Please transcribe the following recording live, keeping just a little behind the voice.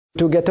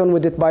to get on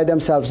with it by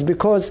themselves,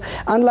 because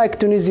unlike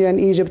Tunisia and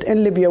Egypt,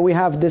 in Libya we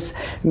have this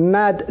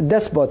mad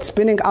despot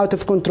spinning out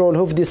of control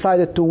who've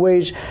decided to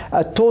wage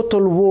a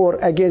total war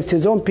against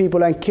his own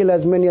people and kill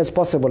as many as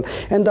possible.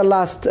 In the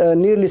last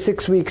nearly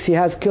 6 weeks he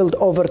has killed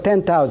over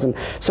 10,000.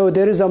 So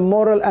there is a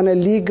moral and a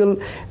legal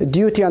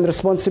duty and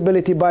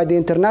responsibility by the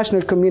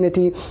international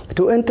community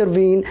to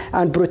intervene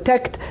and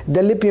protect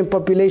the Libyan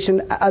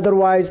population.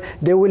 Otherwise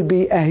there will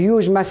be a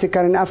huge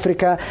massacre in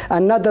Africa,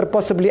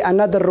 possibly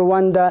another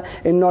Rwanda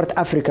in North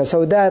Africa.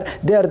 So there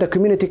the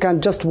community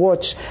can just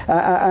watch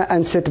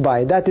and sit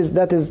by. That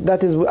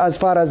is as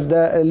far as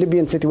the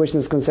Libyan situation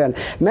is concerned.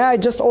 May I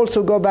just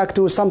also go back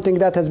to something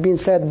that has been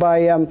said by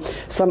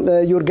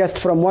your guest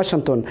from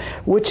Washington,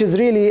 which is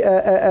really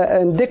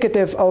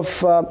indicative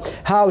of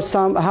how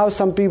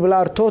some people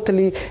are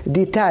totally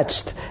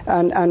detached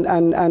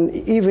and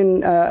even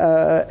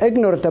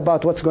ignorant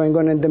about what's going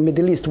on in the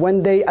Middle East,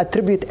 when they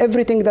attribute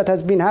everything that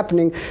has been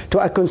happening to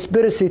a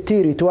conspiracy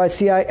theory, to a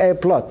CIA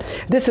plot.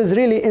 This is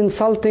really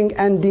insulting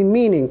and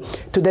demeaning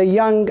to the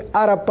young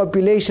Arab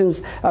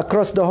populations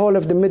across the whole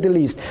of the Middle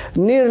East.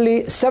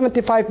 Nearly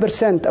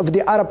 75% of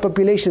the Arab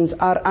populations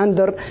are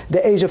under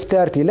the age of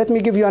 30. Let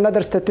me give you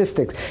another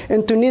statistic.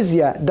 In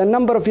Tunisia, the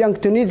number of young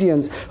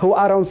Tunisians who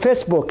are on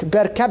Facebook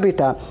per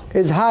capita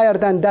is higher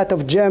than that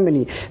of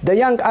Germany. The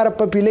young Arab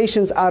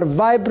populations are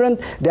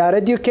vibrant, they are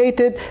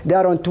educated, they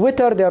are on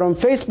Twitter, they are on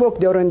Facebook,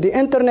 they are on the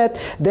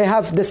internet, they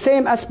have the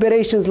same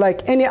aspirations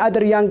like any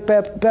other young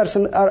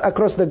person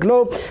across the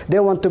globe. They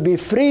want to be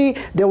free,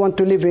 they want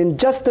to live in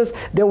justice,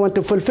 they want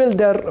to fulfill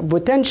their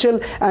potential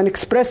and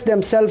express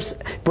themselves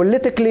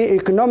politically,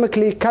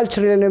 economically,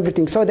 culturally and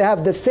everything. So they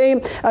have the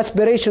same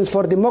aspirations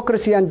for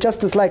democracy and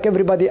justice like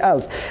everybody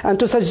else. And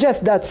to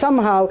suggest that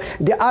somehow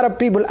the Arab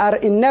people are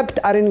inept,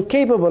 are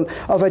incapable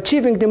of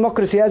achieving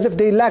democracy as if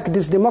they lack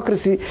this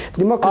democracy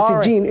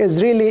gene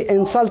is really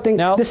insulting.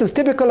 Now, this is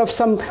typical of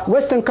some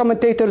Western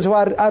commentators who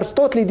are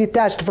totally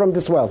detached from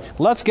this world.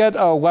 Let's get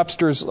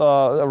Webster's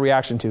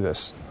reaction to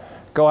this.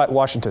 Go ahead,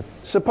 Washington.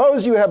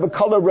 Suppose you have a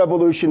color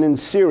revolution in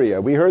Syria.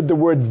 We heard the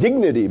word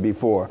dignity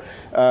before.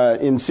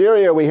 In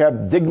Syria, we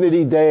have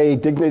Dignity Day,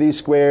 Dignity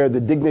Square, the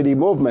Dignity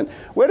Movement.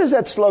 Where does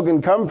that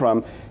slogan come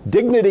from?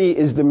 Dignity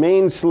is the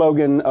main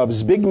slogan of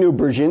Zbigniew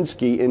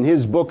Brzezinski in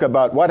his book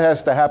about what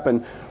has to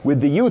happen with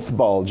the youth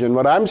bulge. And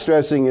what I'm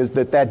stressing is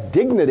that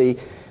dignity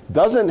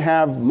doesn't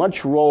have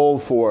much role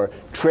for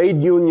trade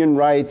union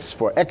rights,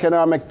 for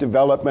economic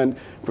development,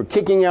 for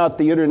kicking out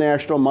the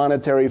International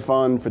Monetary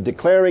Fund, for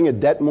declaring a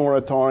debt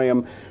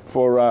moratorium,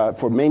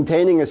 for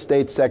maintaining a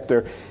state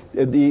sector.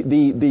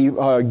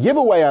 The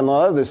giveaway on a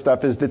lot of this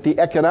stuff is that the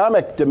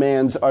economic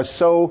demands are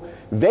so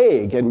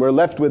vague, and we're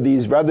left with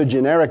these rather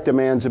generic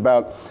demands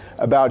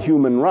about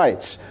human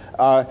rights.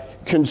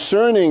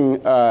 Concerning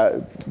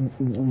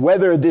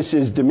whether this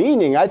is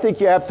demeaning, I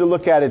think you have to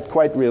look at it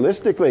quite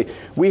realistically.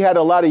 We had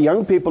a lot of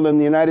young people in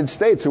the United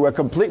States who were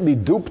completely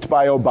duped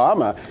by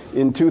Obama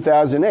in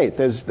 2008.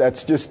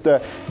 That's just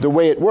the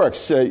way it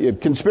works.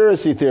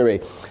 Conspiracy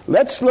theory.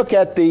 Let's look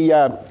at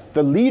the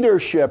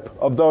leadership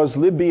of those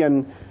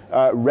Libyan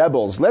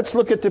rebels. Let's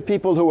look at the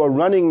people who are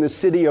running the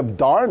city of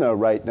Darna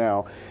right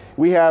now.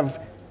 We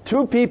have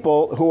two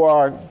people who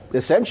are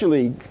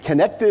essentially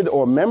connected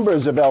or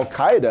members of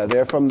Al-Qaeda.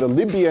 They're from the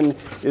Libyan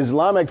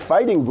Islamic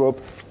Fighting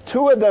Group.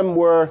 Two of them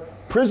were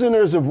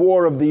prisoners of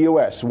war of the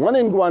U.S., one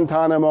in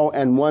Guantanamo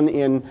and one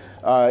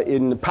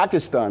in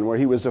Pakistan, where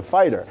he was a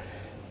fighter.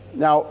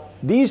 Now,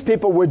 these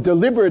people were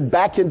delivered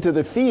back into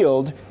the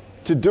field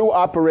to do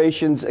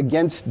operations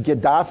against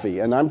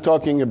Gaddafi. And I'm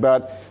talking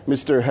about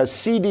Mr.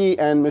 Hasidi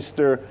and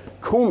Mr.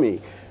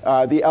 Kumi.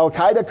 The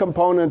Al-Qaeda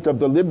component of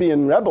the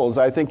Libyan rebels,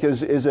 I think,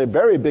 is a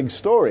very big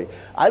story.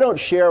 I don't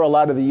share a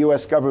lot of the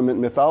U.S.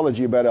 government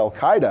mythology about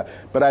Al-Qaeda,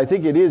 but I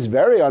think it is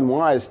very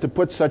unwise to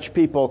put such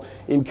people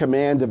in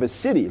command of a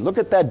city. Look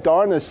at that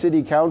Darna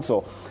City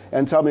Council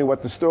and tell me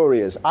what the story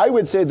is. I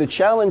would say the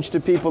challenge to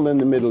people in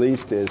the Middle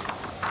East is,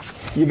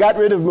 you got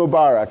rid of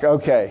Mubarak,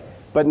 okay.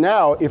 But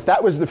now, if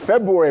that was the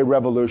February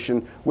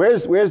revolution,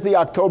 where's the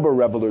October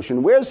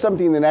revolution? Where's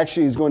something that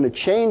actually is going to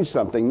change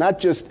something, not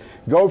just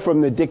go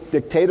from the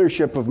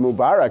dictatorship of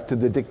Mubarak to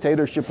the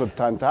dictatorship of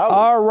Tantawi?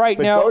 All right,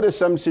 but now, go to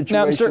some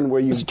situation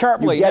where you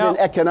get an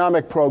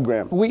economic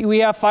program. We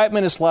have 5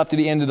 minutes left at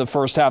the end of the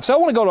first half. So I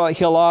want to go to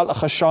Hilal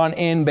Khashan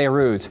in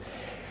Beirut.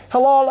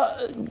 Hilal,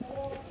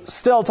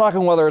 still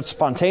talking whether it's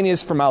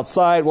spontaneous from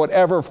outside,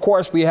 whatever. Of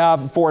course, we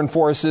have foreign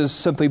forces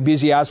simply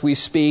busy as we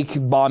speak,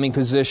 bombing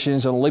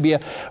positions in Libya.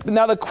 But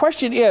now the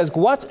question is,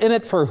 what's in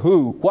it for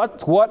who?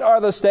 What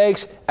are the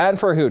stakes and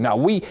for who? Now,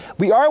 we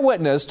are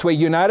witness to a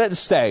United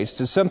States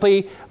to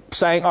simply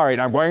saying, all right,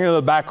 I'm going into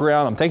the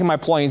background, I'm taking my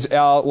planes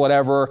out,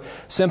 whatever.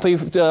 Simply,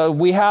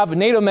 we have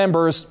NATO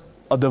members,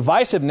 a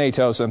divisive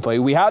NATO simply.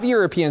 We have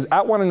Europeans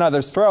at one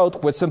another's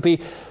throat with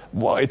simply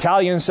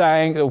Italians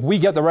saying, we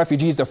get the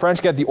refugees, the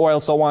French get the oil,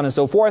 so on and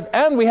so forth.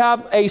 And we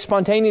have a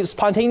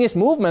spontaneous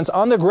movements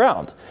on the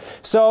ground.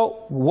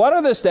 So what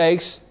are the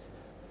stakes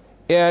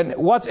and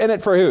what's in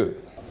it for who?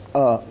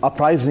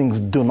 uprisings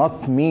do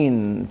not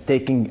mean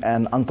taking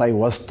an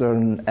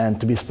anti-Western and,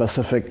 to be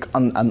specific,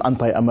 an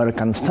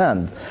anti-American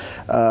stand.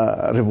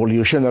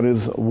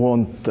 Revolutionaries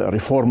want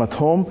reform at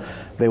home.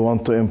 They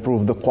want to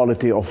improve the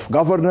quality of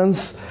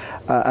governance.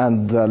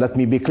 Let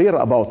me be clear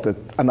about it.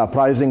 An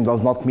uprising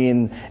does not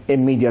mean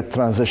immediate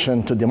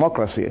transition to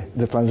democracy.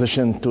 The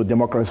transition to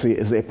democracy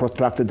is a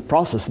protracted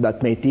process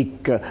that may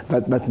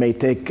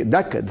take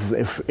decades,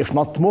 if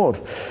not more.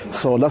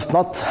 So let's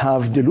not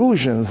have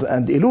delusions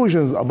and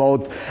illusions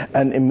about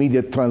an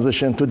immediate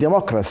transition to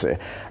democracy.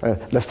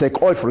 Let's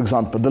take oil, for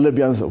example. The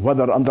Libyans,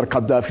 whether under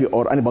Gaddafi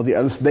or anybody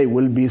else, they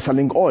will be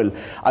selling oil.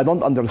 I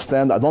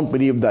don't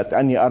believe that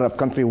any Arab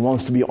country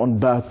wants to be on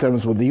bad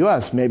terms with the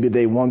U.S. Maybe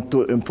they want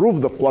to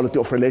improve the quality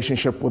of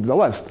relationship with the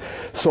West.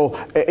 So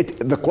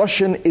the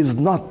question is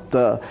not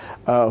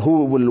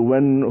who will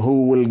win,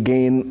 who will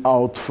gain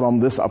out from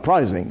this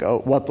uprising.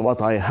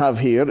 What I have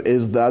here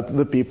is that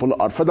the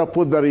people are fed up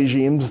with the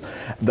regimes.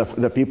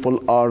 The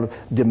people are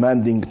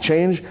demanding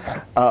change.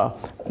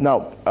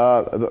 Now,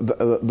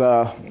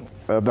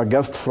 the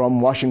guest from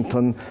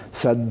Washington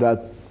said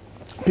that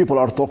people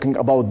are talking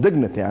about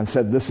dignity and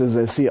said this is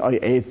a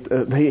CIA.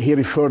 He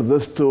referred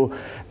this to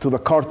the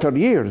Carter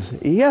years.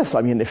 Yes,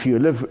 I mean, if you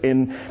live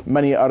in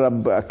many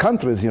Arab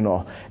countries,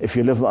 if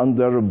you live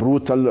under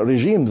brutal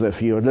regimes,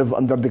 if you live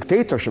under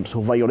dictatorships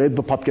who violate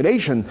the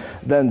population,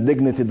 then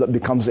dignity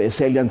becomes a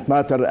salient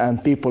matter,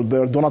 and people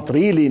there do not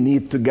really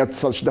need to get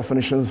such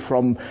definitions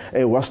from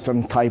a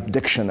Western type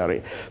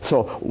dictionary.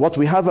 So what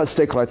we have at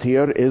stake right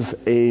here is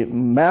a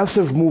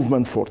massive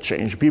movement for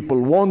change. People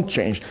want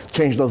change.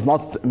 Change does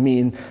not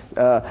mean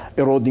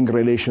eroding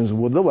relations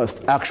with the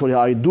West. Actually,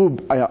 I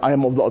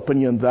am of the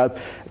opinion that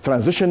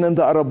transition in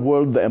the Arab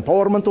world, the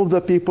empowerment of the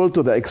people,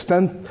 to the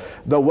extent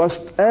the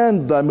West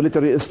and the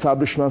military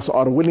establishments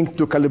are willing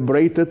to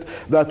calibrate it,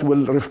 that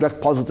will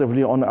reflect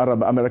positively on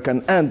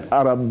Arab-American and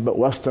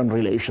Arab-Western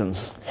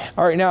relations.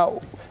 All right,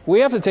 now, we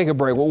have to take a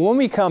break. Well, when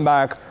we come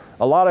back,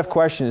 a lot of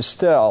questions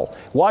still.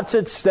 What's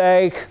at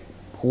stake?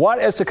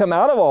 What is to come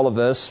out of all of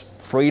this?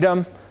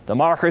 Freedom,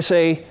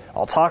 democracy,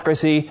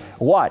 autocracy,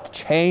 what?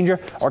 Change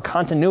or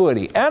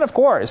continuity? And, of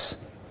course,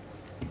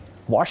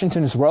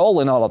 Washington's role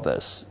in all of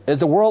this. Is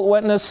the world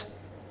witness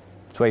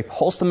to a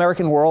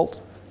post-American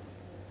world?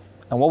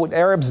 And what would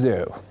Arabs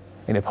do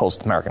in a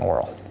post-American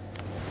world?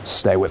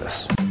 Stay with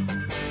us.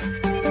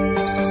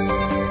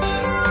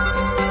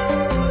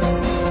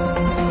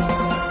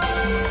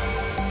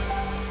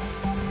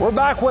 We're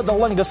back with The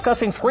Link,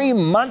 discussing 3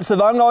 months of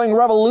ongoing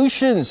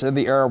revolutions in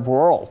the Arab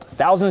world.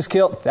 Thousands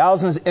killed,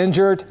 thousands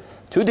injured,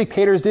 2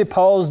 dictators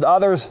deposed,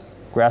 others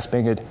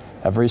grasping at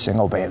every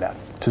single bayonet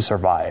to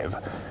survive.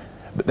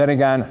 But then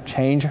again,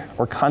 change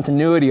or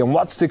continuity, and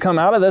what's to come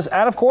out of this,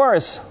 and of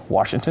course,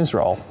 Washington's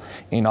role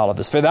in all of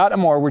this. For that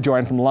and more, we're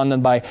joined from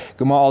London by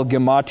Gamal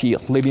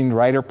Gamati, leading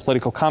writer,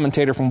 political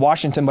commentator; from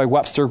Washington by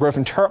Webster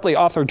Griffin Tarpley,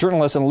 author,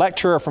 journalist, and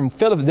lecturer; from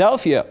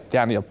Philadelphia,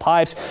 Daniel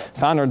Pipes,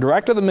 founder and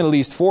director of the Middle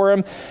East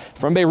Forum;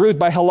 from Beirut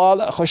by Hilal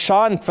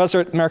Khashan,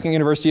 professor at American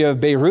University of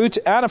Beirut;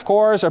 and of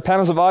course, our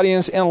panels of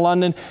audience in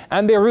London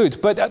and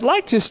Beirut. But I'd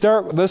like to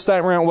start this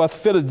time around with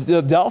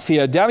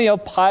Philadelphia. Daniel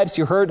Pipes,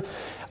 you heard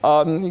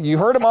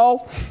them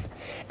all.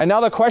 And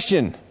now the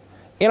question,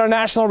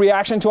 international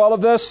reaction to all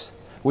of this.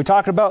 We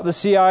talked about the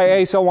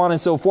CIA, so on and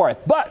so forth.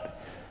 But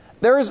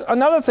there's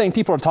another thing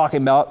people are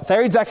talking about.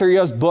 Fareed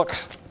Zakaria's book,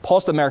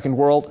 Post-American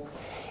World,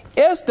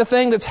 is the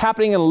thing that's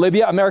happening in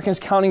Libya. Americans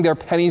counting their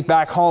pennies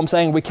back home,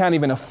 saying we can't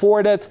even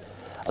afford it.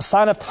 A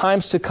sign of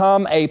times to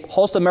come, a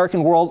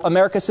post-American world.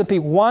 America is simply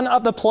one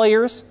of the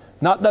players,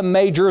 not the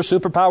major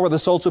superpower, the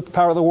sole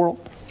superpower of the world.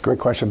 Great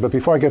question. But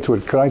before I get to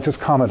it, could I just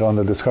comment on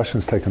the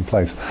discussions taking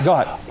place? Go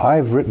ahead.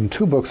 I've written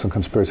 2 books on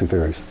conspiracy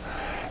theories.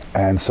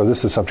 And so this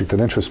is a subject that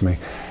interests me.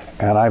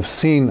 And I've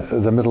seen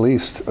the Middle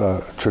East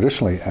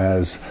traditionally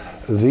as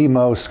the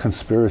most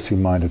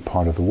conspiracy-minded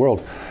part of the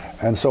world.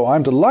 And so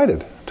I'm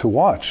delighted to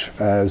watch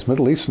as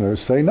Middle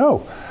Easterners say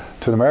no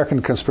to an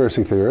American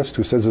conspiracy theorist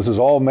who says this is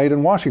all made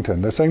in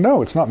Washington. They're saying,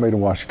 no, it's not made in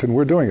Washington.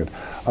 We're doing it.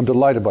 I'm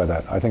delighted by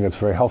that. I think it's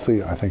very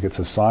healthy. I think it's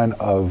a sign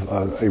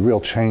of a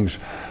real change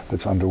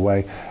that's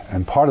underway.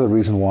 And part of the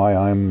reason why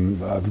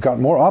I've got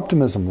more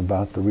optimism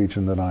about the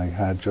region than I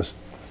had just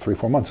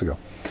 3-4 months ago.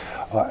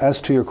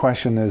 As to your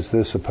question, is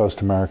this a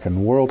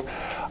post-American world?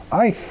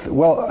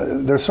 Well,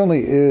 there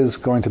certainly is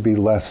going to be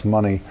less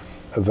money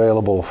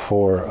available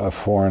for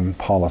foreign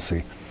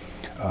policy,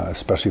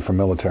 especially for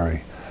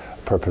military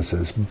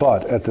purposes.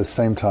 But at the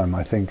same time,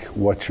 I think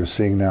what you're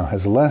seeing now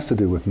has less to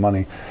do with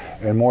money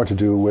and more to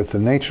do with the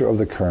nature of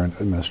the current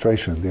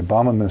administration, the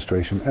Obama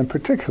administration, and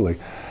particularly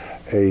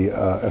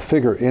a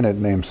figure in it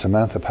named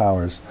Samantha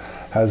Powers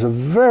has a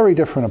very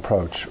different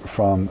approach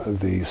from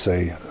the,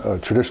 say,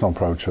 traditional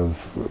approach of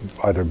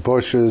either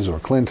Bush's or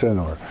Clinton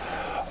or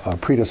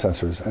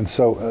predecessors. And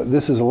so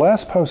this is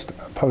less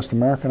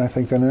post-American, I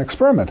think, than an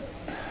experiment.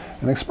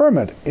 An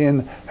experiment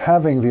in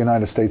having the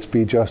United States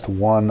be just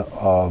one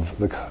of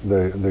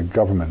the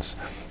governments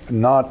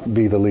not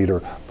be the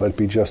leader, but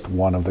be just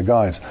one of the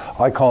guys.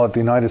 I call it the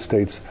United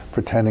States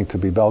pretending to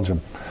be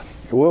Belgium.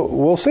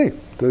 We'll see.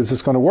 Is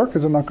this going to work?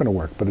 Is it not going to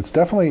work? But it's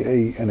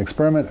definitely an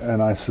experiment,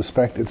 and I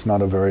suspect it's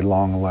not a very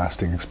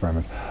long-lasting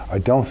experiment. I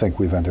don't think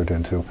we've entered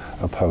into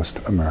a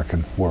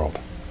post-American world.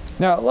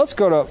 Now, let's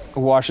go to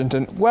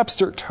Washington.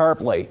 Webster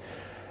Tarpley.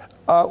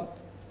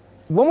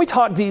 When we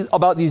talk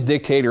about these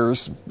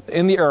dictators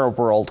in the Arab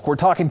world, we're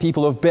talking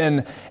people who've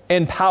been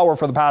in power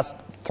for the past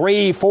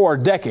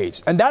 3-4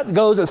 decades. And that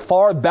goes as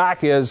far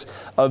back as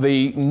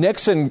the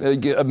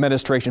Nixon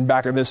administration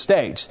back in the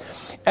States.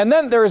 And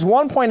then there is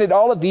one point that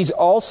all of these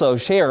also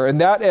share,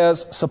 and that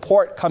is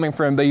support coming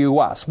from the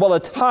U.S. Well,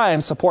 at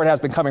times, support has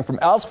been coming from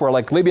elsewhere,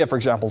 like Libya, for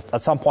example,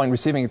 at some point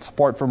receiving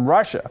support from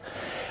Russia.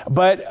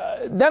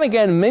 But then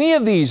again, many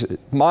of these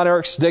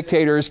monarchs,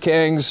 dictators,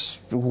 kings,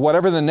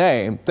 whatever the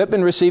name, they've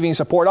been receiving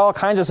support, all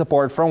kinds of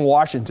support from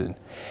Washington.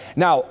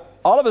 Now,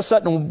 all of a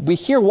sudden, we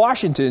hear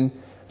Washington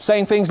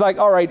saying things like,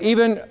 all right,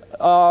 even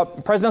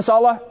President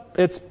Saleh,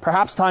 it's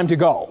perhaps time to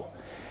go.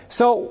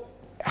 So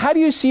how do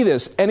you see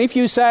this? And if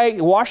you say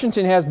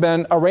Washington has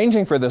been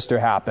arranging for this to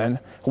happen,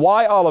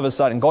 why all of a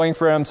sudden going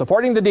from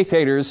supporting the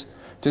dictators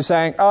to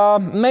saying,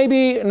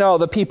 maybe, no,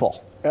 the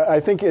people? I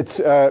think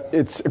it's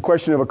a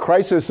question of a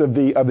crisis of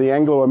the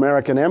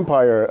Anglo-American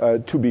empire,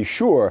 to be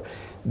sure.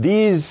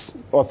 These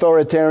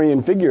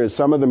authoritarian figures,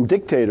 some of them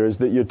dictators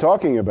that you're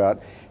talking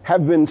about,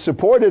 have been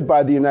supported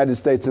by the United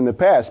States in the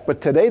past,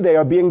 but today they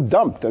are being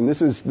dumped, and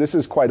this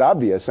is quite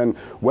obvious. And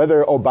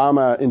whether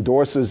Obama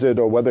endorses it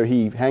or whether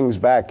he hangs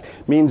back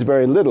means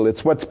very little.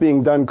 It's what's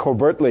being done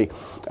covertly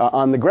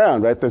on the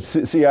ground, right? The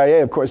CIA,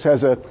 of course,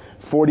 has a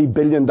 $40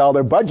 billion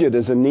budget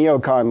as a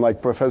neocon,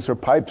 like Professor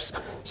Pipes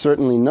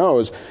certainly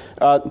knows.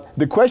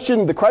 The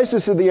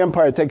crisis of the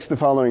empire takes the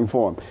following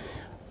form.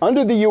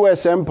 Under the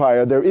U.S.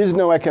 empire, there is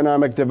no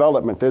economic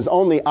development. There's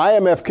only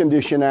IMF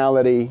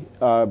conditionality,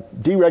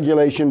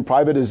 deregulation,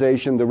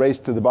 privatization, the race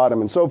to the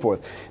bottom, and so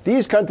forth.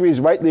 These countries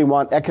rightly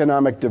want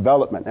economic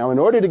development. Now, in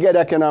order to get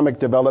economic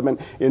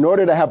development, in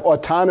order to have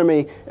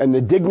autonomy and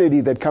the dignity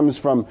that comes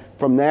from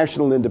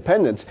national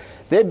independence,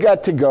 they've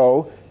got to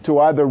go to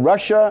either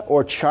Russia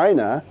or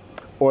China,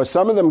 or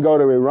some of them go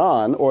to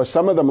Iran, or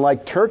some of them,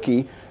 like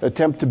Turkey,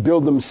 attempt to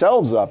build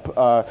themselves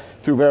up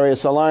through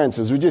various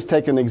alliances. We just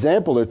take an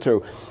example or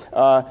two.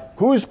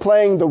 Who's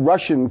playing the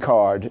Russian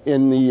card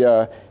in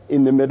the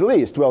Middle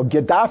East? Well,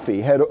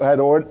 Gaddafi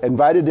had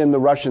invited in the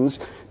Russians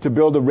to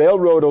build a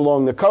railroad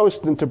along the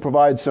coast and to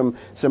provide some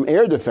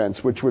air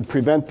defense, which would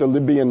prevent the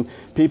Libyan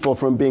people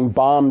from being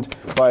bombed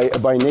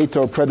by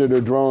NATO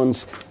Predator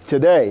drones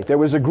today. There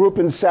was a group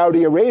in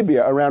Saudi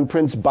Arabia around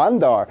Prince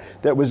Bandar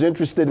that was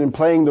interested in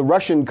playing the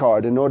Russian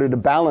card in order to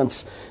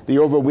balance the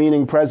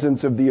overweening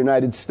presence of the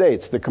United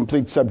States, the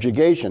complete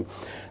subjugation.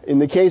 In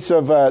the case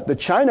of the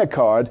China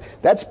card,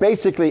 that's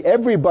basically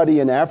everybody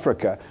in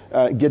Africa.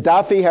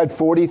 Gaddafi had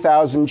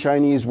 40,000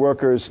 Chinese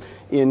workers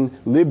in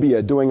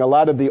Libya doing a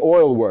lot of the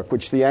oil work,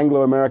 which the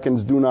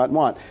Anglo-Americans do not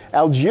want.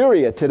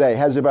 Algeria today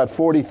has about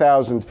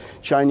 40,000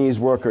 Chinese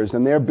workers,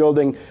 and they're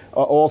building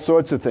all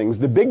sorts of things.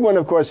 The big one,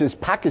 of course, is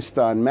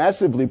Pakistan,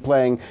 massively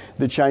playing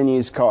the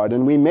Chinese card.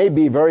 And we may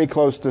be very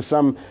close to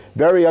some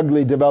very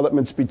ugly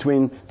developments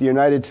between the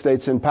United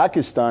States and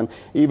Pakistan,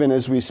 even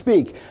as we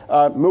speak.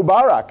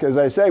 Mubarak, as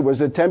I say,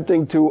 was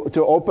attempting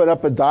to open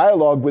up a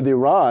dialogue with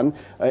Iran.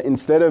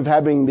 Instead of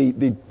having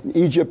the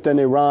Egypt and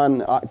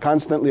Iran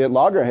constantly at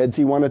loggerheads,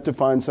 he wanted to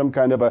find some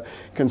kind of a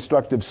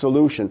constructive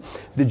solution.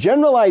 The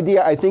general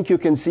idea, I think you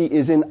can see,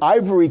 is in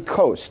Ivory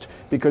Coast,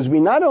 because we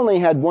not only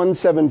had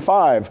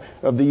 175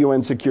 of the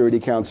UN Security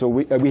Council,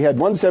 we had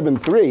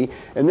 173,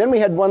 and then we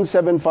had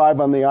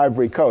 175 on the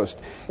Ivory Coast.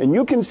 And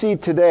you can see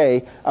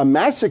today a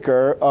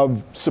massacre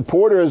of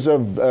supporters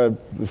of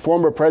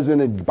former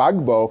President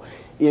Gbagbo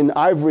in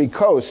Ivory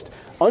Coast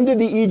under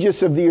the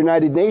aegis of the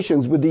United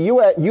Nations, with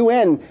the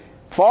UN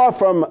far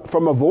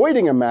from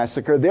avoiding a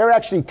massacre. They're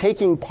actually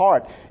taking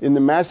part in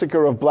the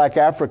massacre of black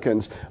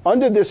Africans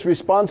under this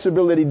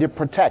responsibility to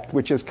protect,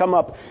 which has come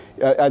up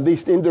at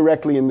least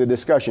indirectly in the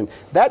discussion.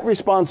 That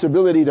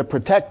responsibility to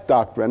protect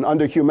doctrine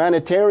under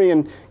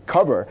humanitarian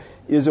cover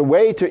is a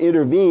way to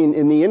intervene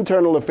in the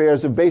internal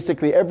affairs of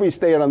basically every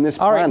state on this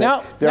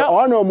planet. There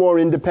are no more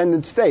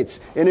independent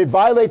states, and it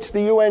violates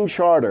the UN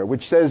Charter,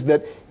 which says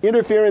that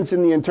interference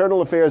in the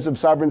internal affairs of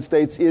sovereign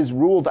states is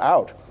ruled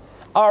out.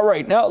 All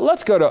right, now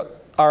let's go to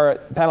our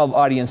panel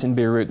audience in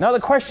Beirut. Now the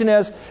question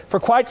is, for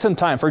quite some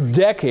time, for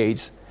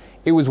decades,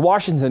 it was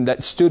Washington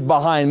that stood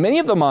behind many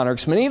of the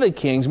monarchs, many of the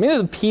kings, many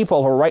of the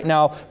people who are right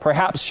now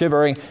perhaps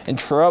shivering and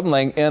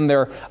trembling in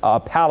their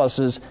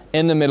palaces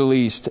in the Middle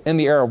East, in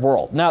the Arab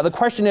world. Now the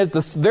question is,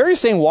 this very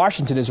same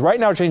Washington is right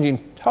now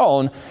changing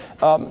tone,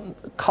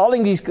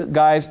 calling these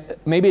guys,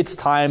 maybe it's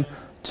time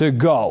to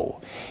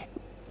go.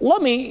 Let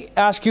me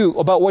ask you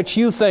about what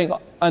you think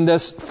on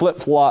this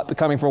flip-flop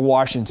coming from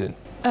Washington.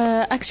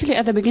 Actually,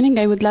 at the beginning,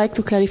 I would like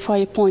to clarify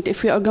a point.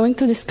 If we are going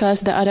to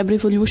discuss the Arab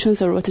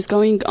revolutions or what is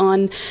going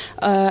on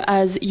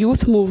as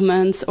youth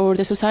movements or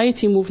the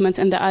society movements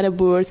in the Arab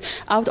world,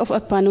 out of a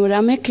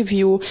panoramic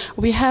view,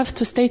 we have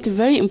to state a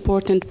very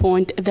important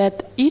point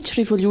that each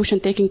revolution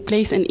taking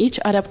place in each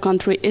Arab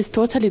country is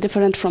totally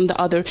different from the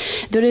other.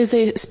 There is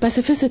a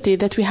specificity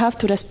that we have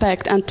to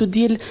respect and to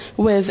deal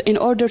with in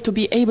order to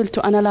be able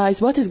to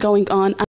analyze what is going on.